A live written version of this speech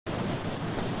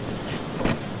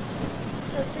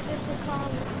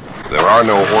There are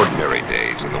no ordinary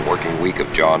days in the working week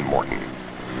of John Morton.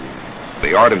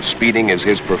 The art of speeding is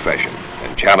his profession,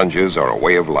 and challenges are a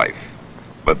way of life.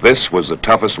 But this was the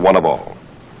toughest one of all.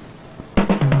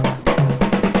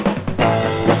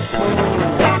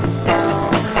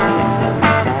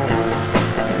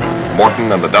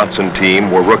 Morton and the Datsun team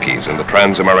were rookies in the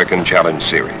Trans-American Challenge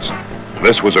Series.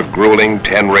 This was a grueling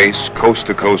 10-race,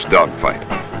 coast-to-coast dogfight.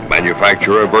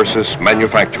 Manufacturer versus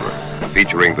manufacturer,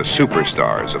 featuring the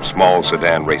superstars of small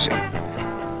sedan racing.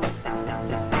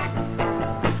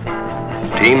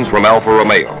 Teams from Alfa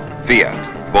Romeo,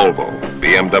 Fiat, Volvo,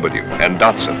 BMW, and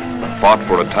Datsun fought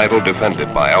for a title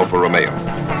defended by Alfa Romeo.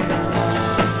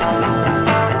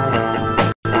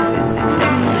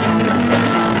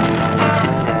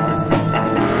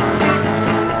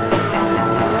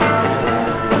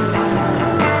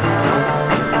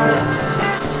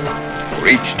 For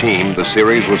each team, the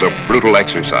series was a brutal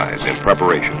exercise in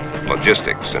preparation,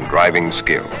 logistics, and driving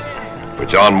skill. For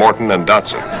John Morton and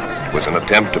Datsun, it was an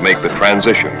attempt to make the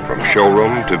transition from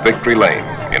showroom to victory lane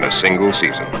in a single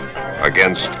season,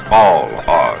 against all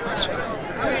odds.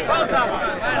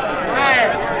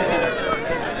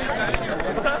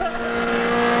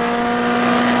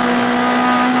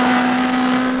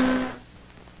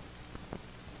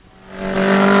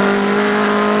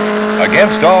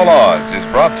 Against All Odds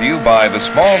is brought to you by the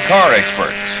Small Car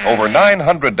Experts. Over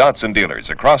 900 Datsun dealers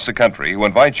across the country who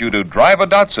invite you to drive a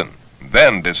Datsun,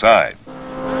 then decide.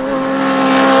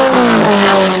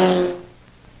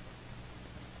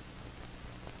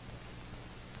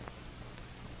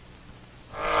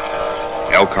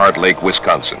 Elkhart Lake,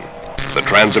 Wisconsin. The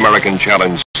Trans-American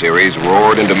Challenge Series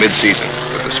roared into mid-season,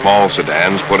 with the small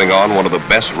sedans putting on one of the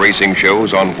best racing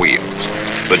shows on wheels.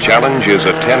 The challenge is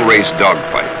a 10-race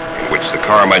dogfight, which the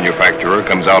car manufacturer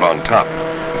comes out on top,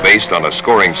 based on a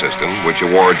scoring system which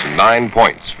awards 9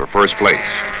 points for first place,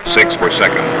 6 for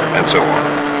second, and so on.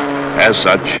 As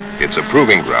such, it's a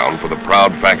proving ground for the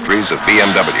proud factories of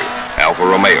BMW, Alfa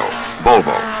Romeo,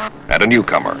 Volvo, and a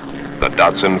newcomer, the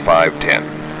Datsun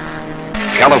 510.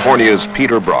 California's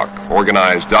Peter Brock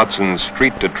organized Datsun's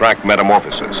street-to-track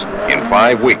metamorphosis in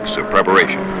 5 weeks of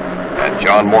preparation, and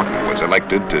John Morton was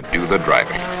elected to do the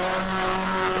driving.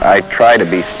 I try to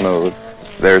be smooth.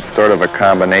 There's sort of a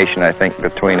combination, I think,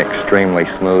 between extremely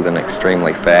smooth and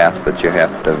extremely fast that you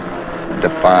have to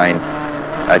define.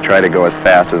 I try to go as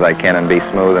fast as I can and be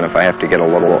smooth, and if I have to get a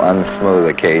little unsmooth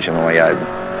occasionally, I'm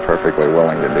perfectly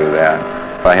willing to do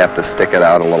that. If I have to stick it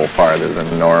out a little farther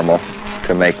than normal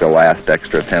to make the last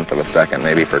extra tenth of a second,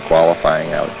 maybe for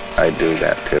qualifying out, I do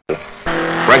that too.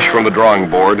 Fresh from the drawing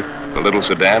board, the little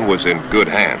sedan was in good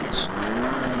hands.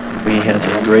 He has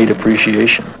a great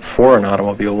appreciation for an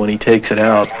automobile. When he takes it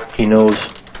out, he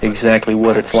knows exactly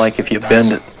what it's like if you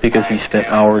bend it, because he spent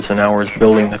hours and hours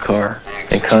building the car,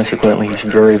 and consequently he's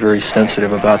very, very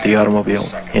sensitive about the automobile,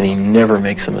 and he never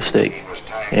makes a mistake.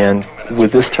 And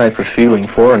with this type of feeling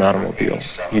for an automobile,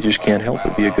 you just can't help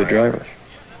but be a good driver.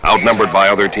 Outnumbered by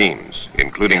other teams,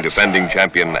 including defending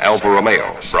champion Alfa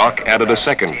Romeo, Brock added a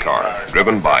second car,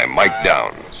 driven by Mike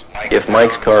Downs. If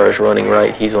Mike's car is running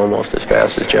right, he's almost as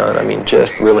fast as John. I mean,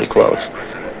 just really close.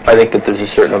 I think that there's a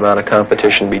certain amount of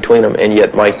competition between them, and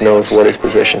yet Mike knows what his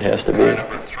position has to be.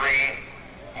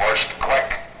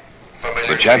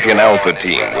 The champion Alpha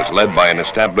team was led by an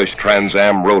established Trans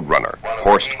Am roadrunner,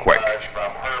 Horst Quick.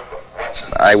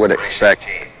 I would expect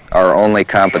our only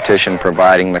competition,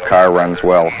 providing the car runs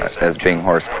well, as being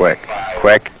Horst Quick.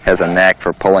 Quick has a knack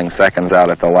for pulling seconds out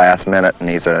at the last minute, and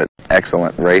he's an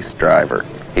excellent race driver.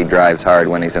 He drives hard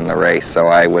when he's in the race, so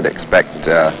I would expect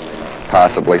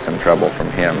possibly some trouble from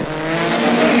him.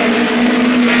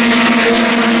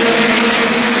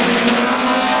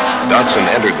 Datsun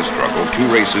entered the struggle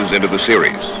 2 races into the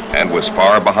series and was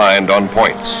far behind on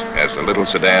points as the little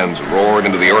sedans roared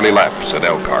into the early laps at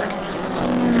Elkhart.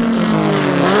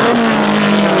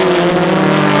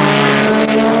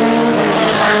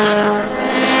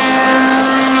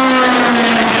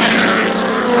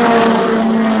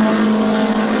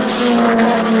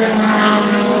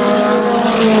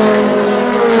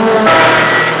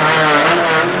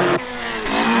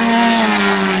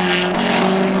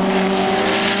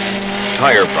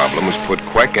 Tire problems put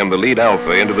Quick and the lead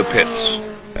Alpha into the pits,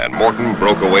 and Morton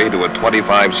broke away to a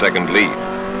 25-second lead.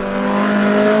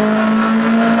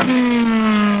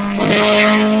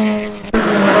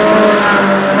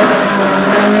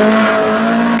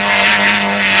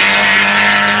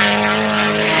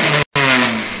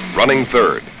 Running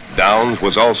third, Downs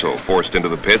was also forced into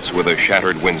the pits with a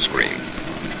shattered windscreen.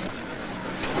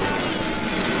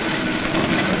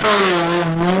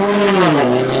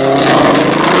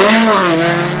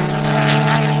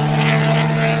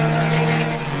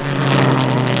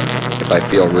 I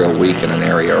feel real weak in an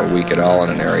area or weak at all in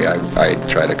an area, I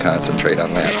try to concentrate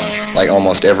on that one. Like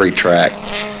almost every track,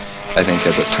 I think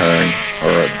has a turn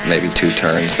or maybe two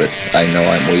turns that I know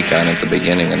I'm weak on at the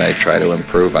beginning, and I try to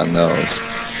improve on those.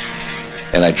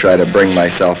 And I try to bring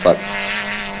myself up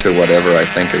to whatever I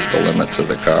think is the limits of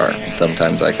the car. And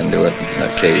sometimes I can do it, and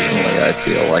occasionally I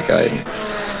feel like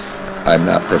I'm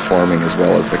not performing as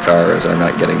well as the car is, or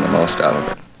not getting the most out of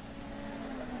it.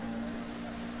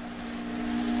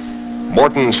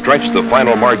 Morton stretched the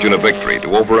final margin of victory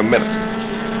to over a minute.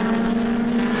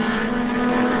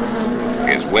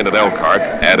 His win at Elkhart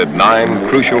added 9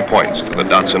 crucial points to the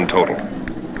Datsun total.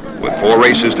 With 4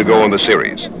 races to go in the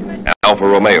series, Alfa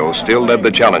Romeo still led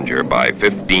the Challenger by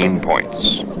 15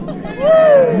 points.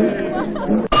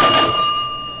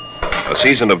 A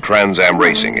season of Trans Am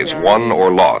racing is won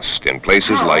or lost in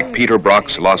places like Peter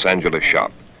Brock's Los Angeles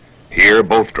shop. Here,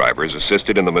 both drivers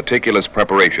assisted in the meticulous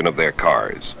preparation of their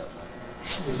cars.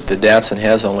 The Datsun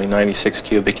has only 96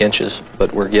 cubic inches,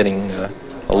 but we're getting a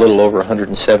little over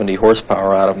 170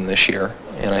 horsepower out of them this year.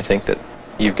 And I think that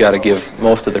you've got to give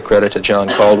most of the credit to John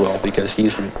Caldwell, because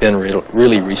he's been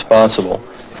really responsible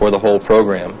for the whole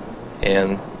program.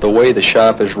 And the way the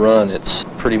shop is run, it's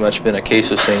pretty much been a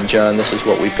case of saying, John, this is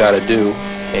what we've got to do,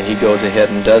 and he goes ahead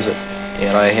and does it.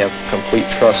 And I have complete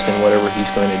trust in whatever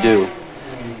he's going to do.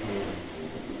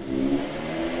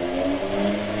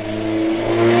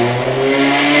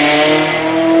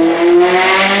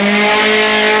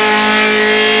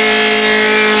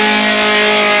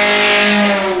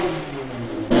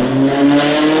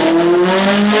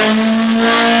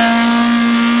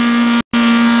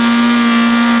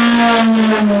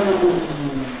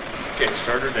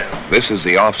 This is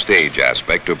the offstage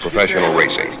aspect of professional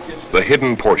racing, the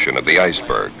hidden portion of the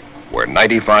iceberg, where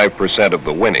 95% of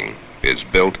the winning is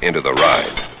built into the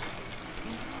ride.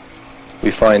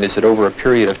 We find is that over a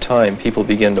period of time, people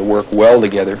begin to work well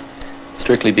together,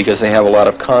 strictly because they have a lot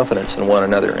of confidence in one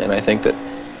another. And I think that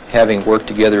having worked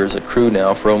together as a crew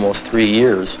now for almost 3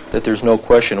 years, that there's no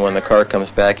question when the car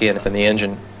comes back in and the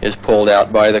engine is pulled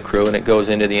out by the crew and it goes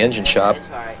into the engine shop,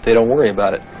 they don't worry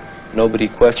about it. Nobody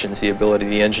questions the ability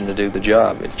of the engine to do the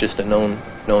job. It's just a known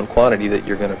quantity that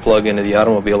you're going to plug into the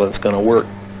automobile and it's going to work.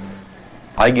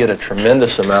 I get a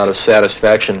tremendous amount of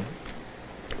satisfaction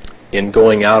in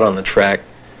going out on the track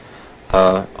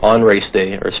on race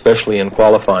day, or especially in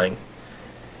qualifying.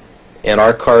 And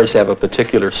our cars have a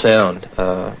particular sound.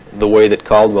 The way that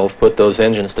Caldwell's put those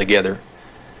engines together,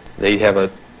 they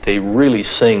really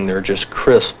sing. They're just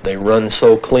crisp. They run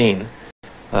so clean.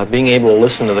 Being able to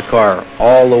listen to the car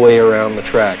all the way around the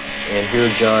track and hear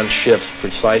John shifts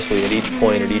precisely at each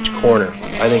point, at each corner,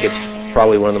 I think it's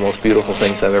probably one of the most beautiful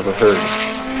things I've ever heard.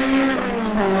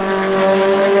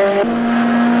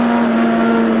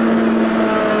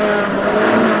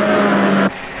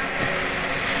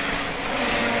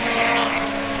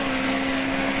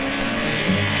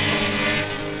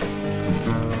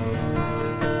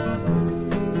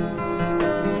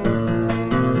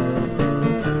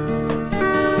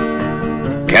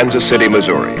 Kansas City,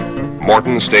 Missouri,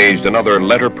 Morton staged another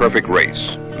letter-perfect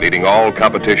race, leading all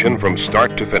competition from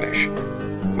start to finish.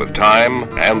 With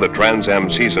time and the Trans Am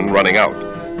season running out,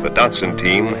 the Datsun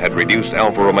team had reduced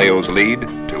Alfa Romeo's lead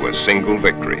to a single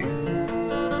victory.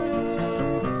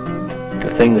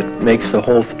 The thing that makes the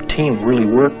whole team really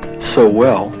work so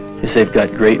well is they've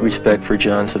got great respect for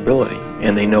John's ability,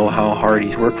 and they know how hard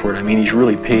he's worked for it. I mean, he's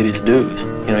really paid his dues.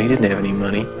 You know, he didn't have any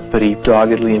money, but he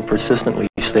doggedly and persistently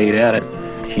stayed at it.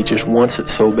 He just wants it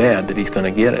so bad that he's going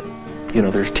to get it. You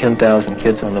know, there's 10,000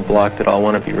 kids on the block that all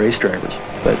want to be race drivers,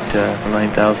 but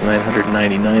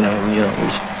 9,999 of them, you know,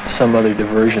 there's some other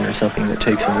diversion or something that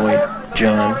takes them away.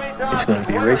 John is going to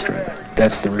be a race driver.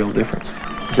 That's the real difference,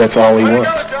 'cause that's all he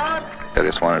wants. I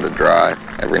just wanted to drive.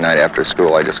 Every night after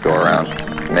school, I just go around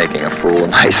making a fool of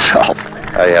myself.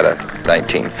 I had a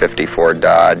 1954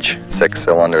 Dodge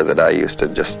 6-cylinder that I used to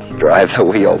just drive the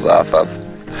wheels off of,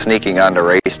 sneaking onto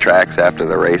racetracks after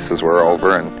the races were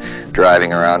over and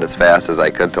driving around as fast as I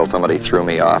could till somebody threw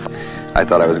me off. I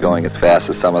thought I was going as fast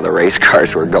as some of the race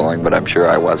cars were going, but I'm sure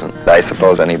I wasn't. I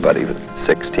suppose anybody that's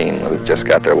 16 who just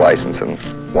got their license and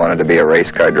wanted to be a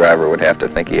race car driver would have to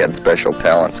think he had special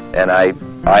talents. And I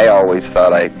always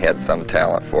thought I had some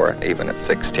talent for it, even at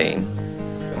 16.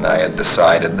 And I had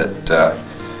decided that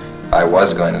I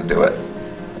was going to do it.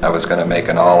 I was going to make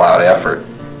an all-out effort,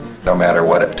 no matter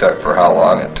what it took, for how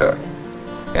long it took.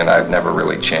 And I've never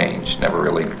really changed, never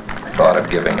really thought of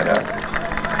giving it up.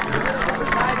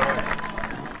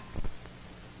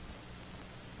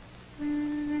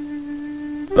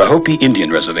 The Hopi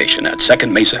Indian Reservation at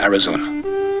Second Mesa, Arizona,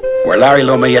 where Larry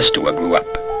Loma Yestua grew up.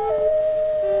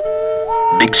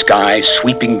 big sky,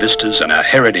 sweeping vistas, and a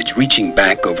heritage reaching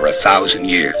back over 1,000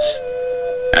 years.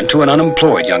 And to an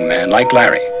unemployed young man like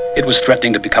Larry, it was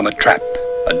threatening to become a trap,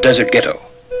 a desert ghetto.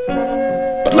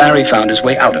 But Larry found his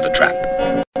way out of the trap.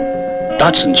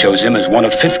 Datsun chose him as one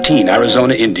of 15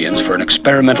 Arizona Indians for an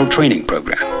experimental training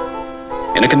program.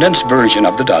 In a condensed version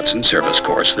of the Datsun service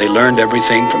course, they learned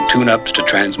everything from tune-ups to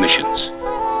transmissions.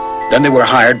 Then they were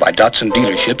hired by Datsun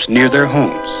dealerships near their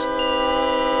homes.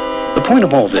 The point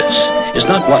of all this is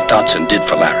not what Datsun did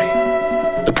for Larry.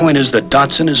 The point is that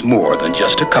Datsun is more than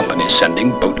just a company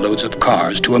sending boatloads of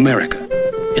cars to America.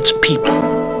 It's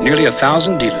people, nearly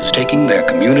 1,000 dealers taking their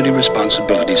community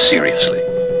responsibilities seriously.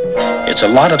 It's a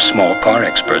lot of small car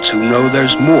experts who know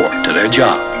there's more to their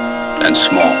job than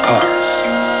small cars.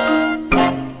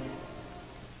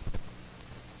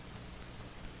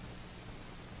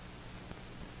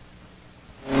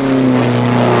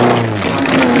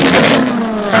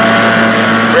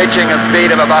 Reaching a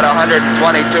speed of about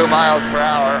 122 miles per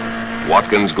hour.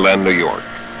 Watkins Glen, New York.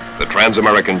 The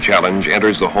Trans-American Challenge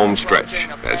enters the home stretch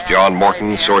as John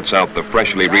Morton sorts out the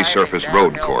freshly resurfaced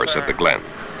road course at the Glen.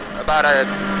 About a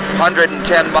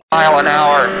 110 mile an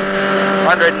hour,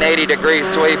 180 degree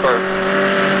sweeper.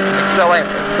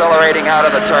 Accelerating out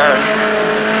of the turn.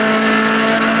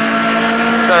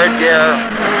 Third gear.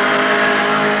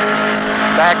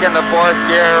 Back in the fourth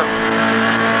gear.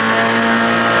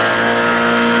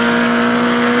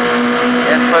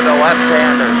 In for the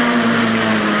left-hander.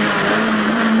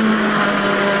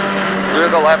 Through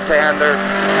the left-hander.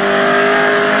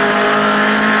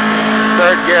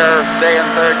 Third gear, stay in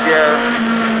third gear.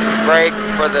 Brake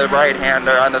for the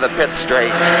right-hander onto the pit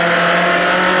straight.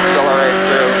 Accelerate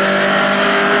through.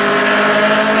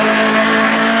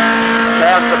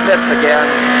 Past the pits again.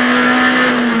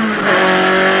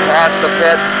 Past the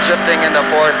pits, shifting into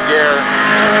fourth gear.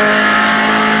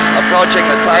 Approaching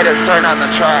the tightest turn on the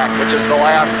track, which is the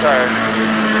last turn.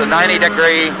 It's a 90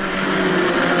 degree,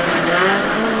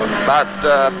 about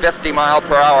 50 mile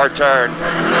per hour turn.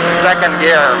 Second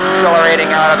gear,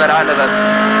 accelerating out of it onto the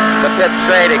pit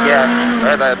straight again,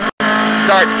 or the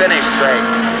start-finish straight.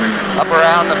 Up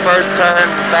around the first turn,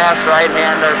 fast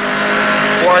right-hander.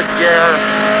 Fourth gear,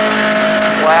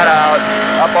 flat out,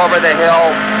 up over the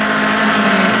hill.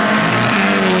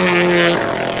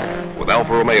 With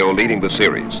Alfa Romeo leading the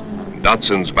series,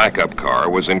 Datsun's backup car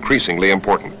was increasingly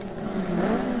important.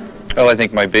 Well, I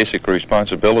think my basic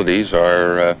responsibilities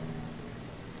are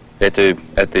at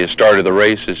the start of the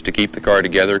race is to keep the car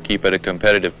together, keep at a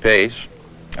competitive pace,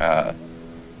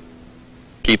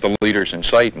 keep the leaders in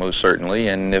sight most certainly,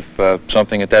 and if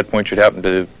something at that point should happen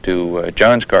to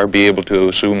John's car, be able to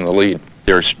assume the lead.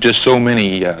 There's just so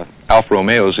many Alfa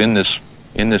Romeos in this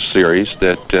series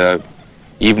that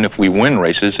even if we win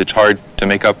races, it's hard to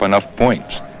make up enough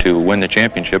points to win the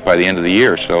championship by the end of the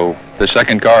year. So the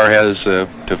second car has to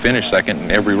finish second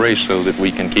in every race so that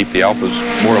we can keep the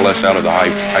Alfas more or less out of the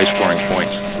high-scoring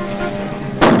points.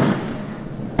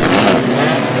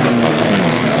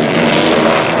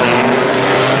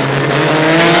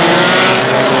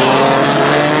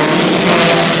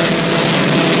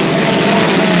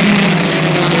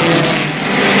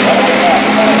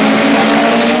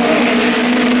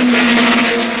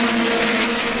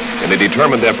 In a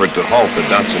determined effort to halt the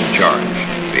Datsun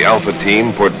charge, the Alfa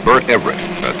team put Bert Everett,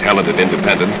 a talented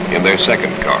independent, in their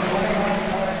second car.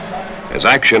 As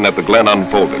action at the Glen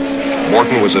unfolded,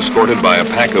 Morton was escorted by a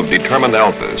pack of determined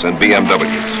Alfas and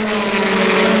BMWs.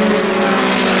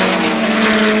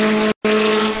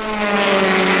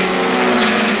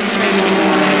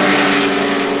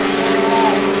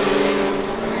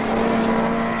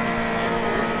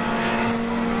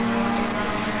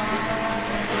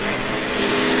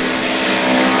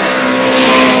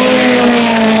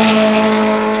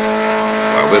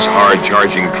 This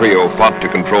hard-charging trio fought to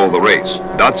control the race.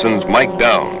 Datsun's Mike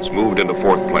Downs moved into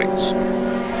fourth place.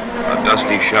 A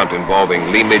dusty shunt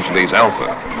involving Lee Midgley's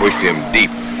Alfa pushed him deep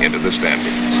into the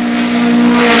standings.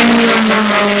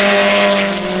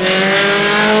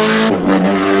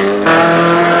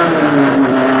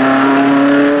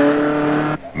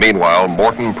 Meanwhile,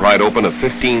 Morton pried open a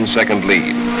 15-second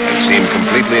lead and seemed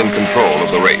completely in control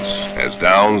of the race as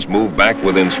Downs moved back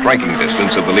within striking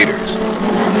distance of the leaders.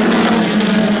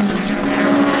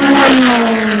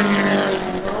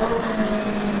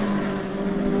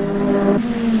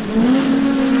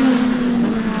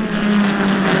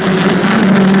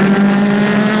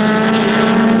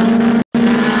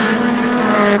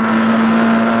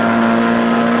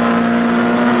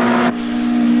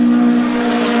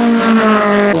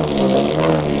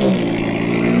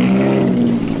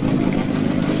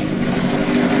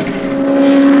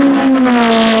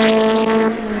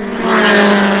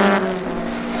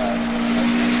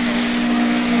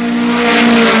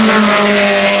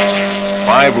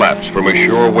 from a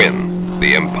sure win,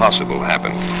 the impossible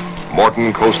happened.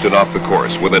 Morton coasted off the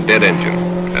course with a dead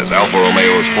engine as Alfa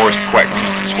Romeo's Horst Queck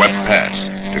swept past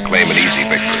to claim an easy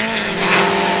victory.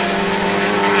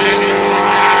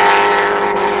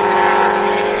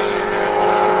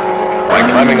 By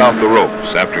climbing off the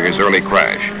ropes after his early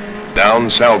crash,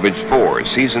 Downs salvaged 4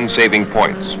 season-saving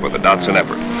points for the Datsun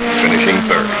effort, finishing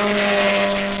 3rd.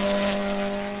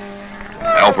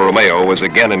 Alfa Romeo was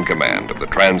again in command of the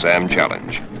Trans Am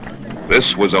Challenge.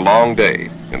 This was a long day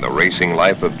in the racing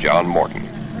life of John Morton.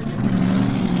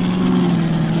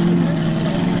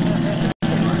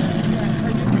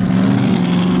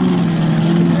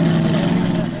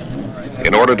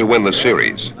 In order to win the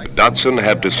series, Datsun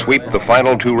had to sweep the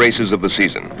final 2 races of the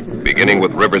season, beginning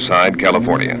with Riverside,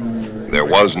 California. There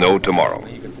was no tomorrow.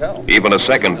 Even a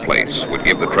 2nd place would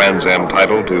give the Trans Am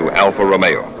title to Alfa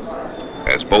Romeo.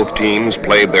 As both teams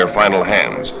played their final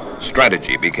hands,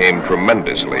 strategy became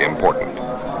tremendously important.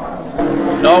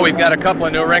 No, we've got a couple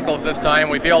of new wrinkles this time.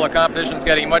 We feel the competition's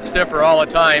getting much stiffer all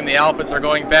the time. The Alphas are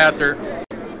going faster.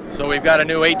 So we've got a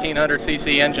new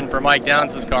 1800cc engine for Mike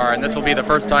Downs' car, and this will be the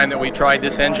first time that we tried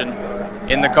this engine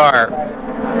in the car.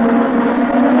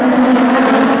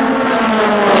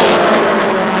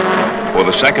 For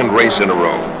the 2nd race in a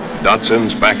row,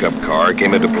 Datsun's backup car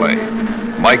came into play.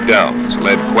 Mike Downs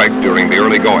led Queck during the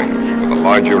early going, with a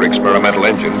larger experimental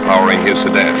engine powering his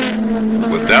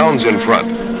sedan. With Downs in front,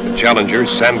 the Challenger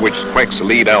sandwiched Queck's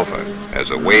lead Alpha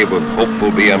as a wave of hopeful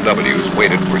BMWs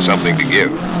waited for something to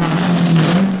give.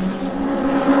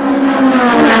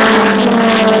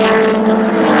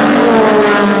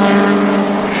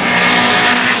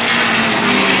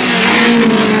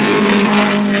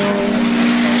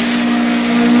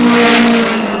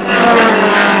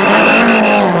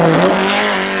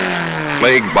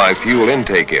 Plagued by fuel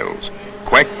intake ills,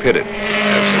 Queck pitted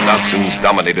as the Datsuns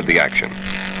dominated the action.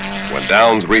 When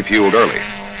Downs refueled early,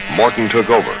 Morton took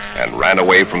over and ran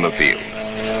away from the field.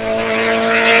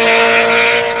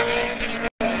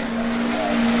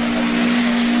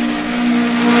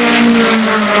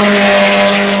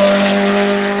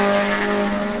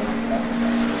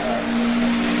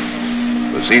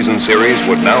 The season series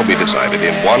would now be decided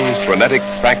in one frenetic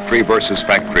factory versus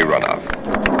factory runoff.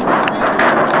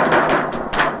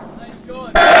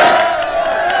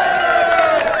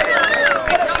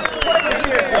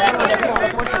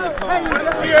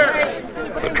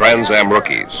 Trans Am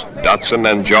rookies,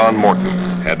 Datsun and John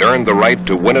Morton, had earned the right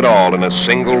to win it all in a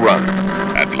single run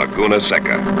at Laguna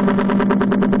Seca.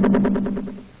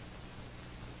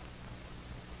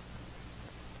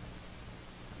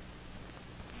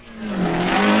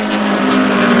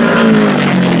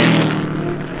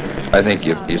 I think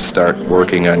you start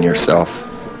working on yourself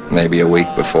maybe a week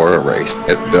before a race.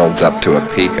 It builds up to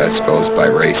a peak, I suppose, by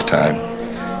race time.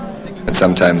 And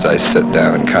sometimes I sit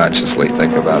down and consciously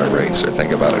think about a race or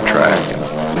think about a track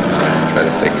and try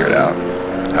to figure it out,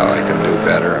 how I can do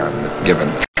better on a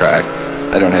given track.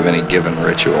 I don't have any given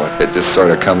ritual. It just sort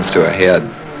of comes to a head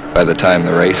by the time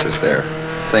the race is there.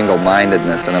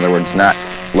 Single-mindedness, in other words, not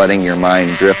letting your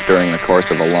mind drift during the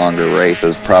course of a longer race,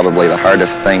 is probably the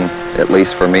hardest thing, at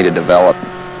least for me, to develop.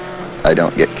 I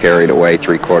don't get carried away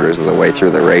 3/4 of the way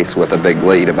through the race with a big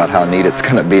lead about how neat it's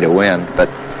going to be to win, but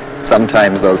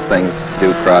sometimes those things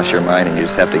do cross your mind and you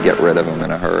just have to get rid of them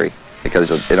in a hurry, because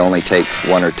it only takes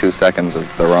 1 or 2 seconds of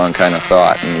the wrong kind of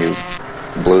thought and you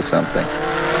blew something.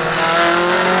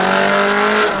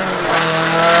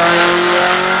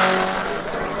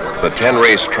 The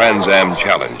 10-race Trans Am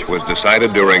Challenge was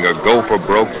decided during a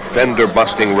go-for-broke,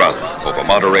 fender-busting run over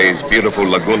Monterey's beautiful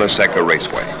Laguna Seca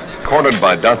Raceway. Cornered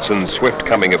by Datsun's swift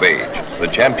coming of age, the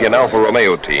champion Alfa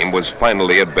Romeo team was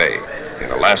finally at bay.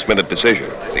 In a last-minute decision,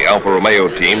 the Alfa Romeo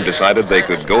team decided they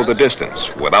could go the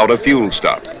distance without a fuel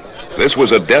stop. This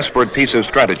was a desperate piece of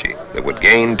strategy that would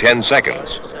gain 10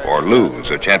 seconds or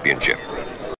lose a championship.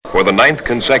 For the 9th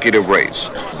consecutive race,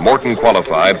 Morton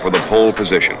qualified for the pole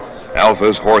position.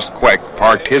 Alfa's Horst Queck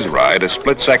parked his ride a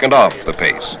split second off the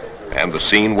pace, and the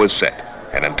scene was set.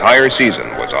 An entire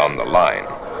season was on the line.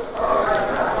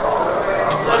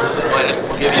 Pluses and minuses.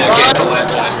 We'll give you a game on that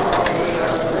time.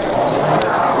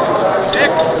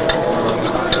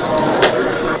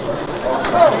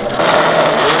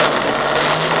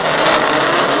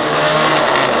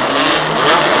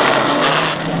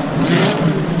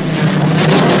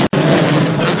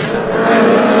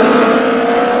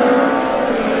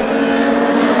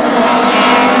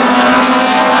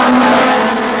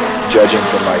 Judging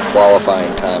from my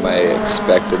qualifying time, I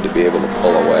expected to be able to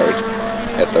pull away.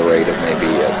 at the rate of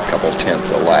maybe a couple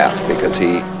tenths a lap, because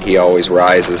he always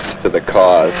rises to the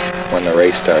cause. When the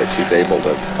race starts, he's able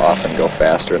to often go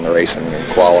faster in the racing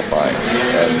and qualifying,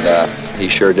 and he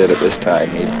sure did it this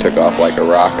time. He took off like a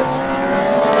rocket.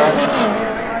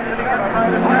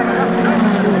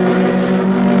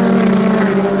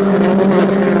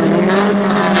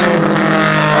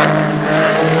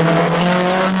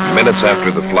 Minutes after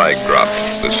the flag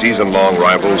dropped, the season-long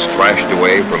rivals thrashed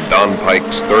away from Don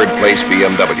Pike's third-place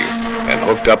BMW and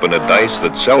hooked up in a dice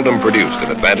that seldom produced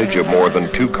an advantage of more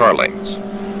than 2 car lengths.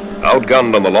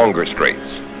 Outgunned on the longer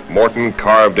straights, Morton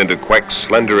carved into Queck's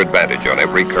slender advantage on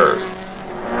every curve.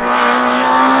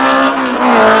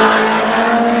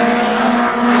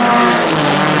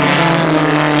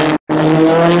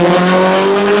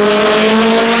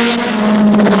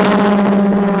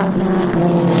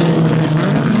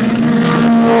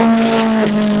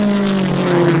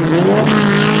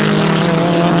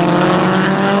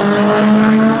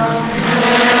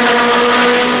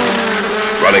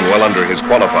 Running well under his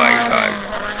qualifying time,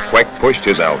 Queck pushed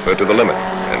his Alfa to the limit,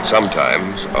 and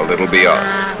sometimes a little beyond.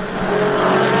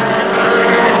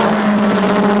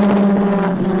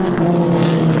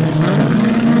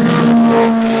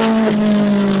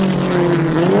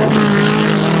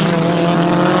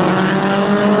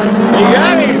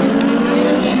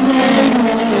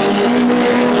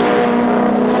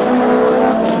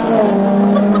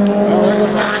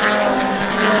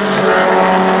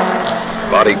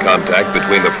 Body contact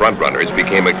between the front runners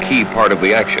became a key part of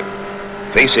the action.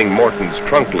 Facing Morton's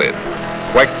trunk lid,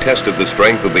 Queck tested the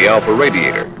strength of the Alfa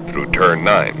radiator through turn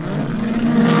 9.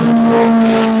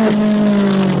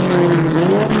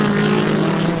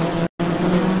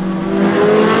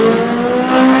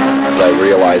 I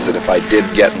realized that if I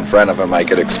did get in front of him, I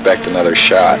could expect another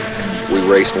shot. We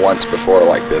raced once before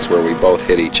like this, where we both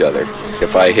hit each other.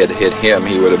 If I had hit him,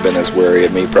 he would have been as wary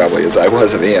of me probably as I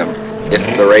was of him.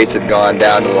 If the race had gone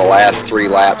down to the last 3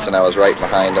 laps and I was right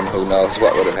behind him, who knows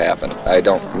what would have happened. I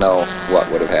don't know what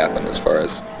would have happened as far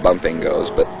as bumping goes,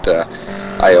 but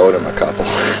I owed him a couple.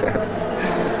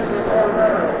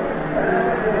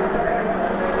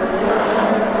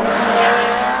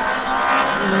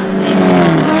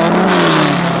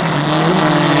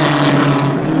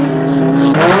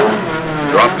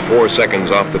 Dropped 4 seconds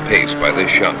off the pace by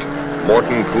this shunt,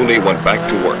 Morton coolly went back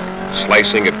to work,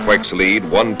 slicing at Queck's lead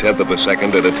 1/10 of a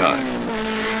second at a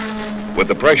time. With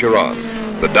the pressure on,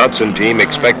 the Datsun team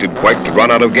expected Queck to run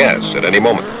out of gas at any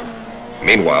moment.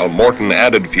 Meanwhile, Morton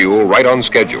added fuel right on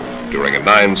schedule during a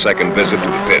 9-second visit to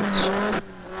the pits.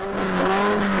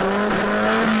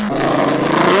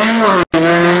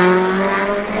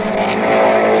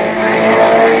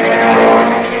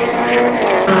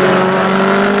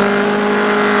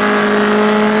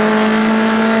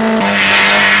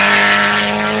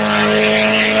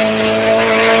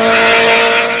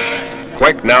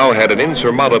 Queck now had an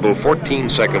insurmountable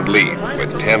 14-second lead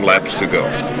with 10 laps to go.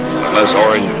 Unless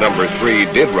orange number 3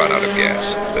 did run out of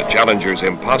gas, the challenger's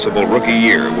impossible rookie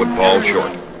year would fall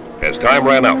short. As time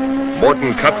ran out,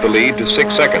 Morton cut the lead to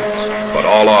 6 seconds, but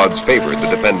all odds favored the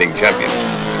defending champion.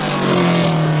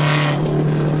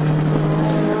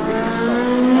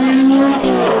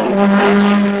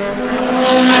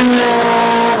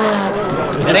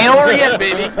 It ain't over yet,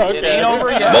 baby. It ain't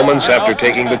over yet. Moments after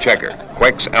taking the checker,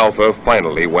 Queck's Alfa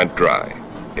finally went dry.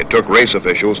 It took race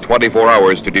officials 24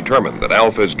 hours to determine that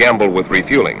Alfa's gamble with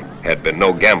refueling had been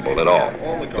no gamble at all.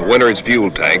 The winner's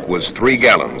fuel tank was 3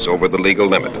 gallons over the legal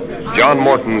limit. John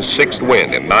Morton's 6th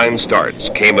win in 9 starts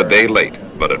came a day late,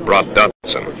 but it brought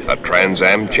Datsun a Trans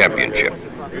Am championship.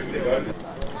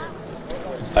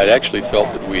 I'd actually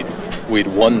felt that we'd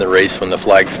won the race when the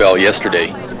flag fell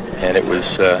yesterday, and it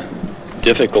was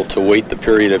difficult to wait the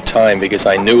period of time, because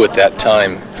I knew at that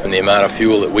time, from the amount of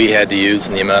fuel that we had to use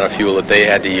and the amount of fuel that they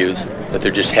had to use, that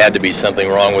there just had to be something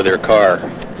wrong with their car.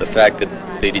 The fact that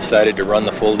they decided to run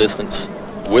the full distance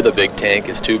with a big tank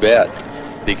is too bad,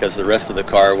 because the rest of the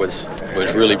car was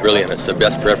really brilliant. It's the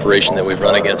best preparation that we've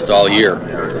run against all year.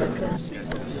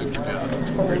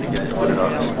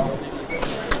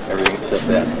 Everything except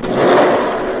that.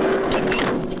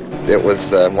 It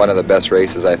was one of the best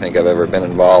races I think I've ever been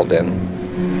involved in,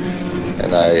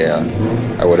 and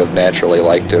I would have naturally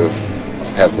liked to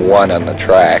have won on the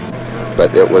track,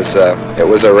 but it was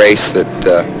a race that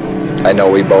I know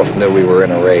we both knew we were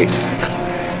in a race.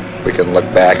 We can look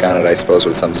back on it, I suppose,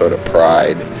 with some sort of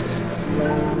pride.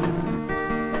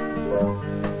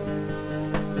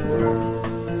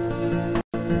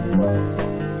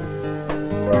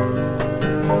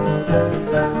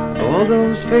 All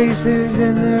those faces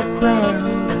in the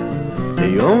crowd,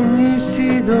 they only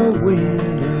see the winner.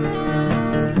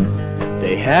 They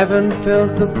They haven't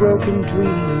felt the broken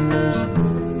dreams,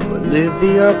 but lived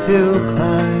the uphill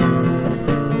climb.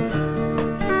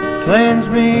 Plans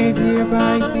made year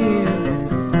by year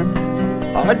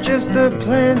are just the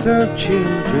plans of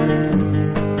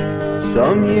children.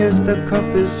 Some years the cup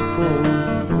is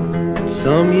full,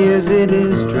 some years it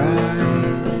is dry.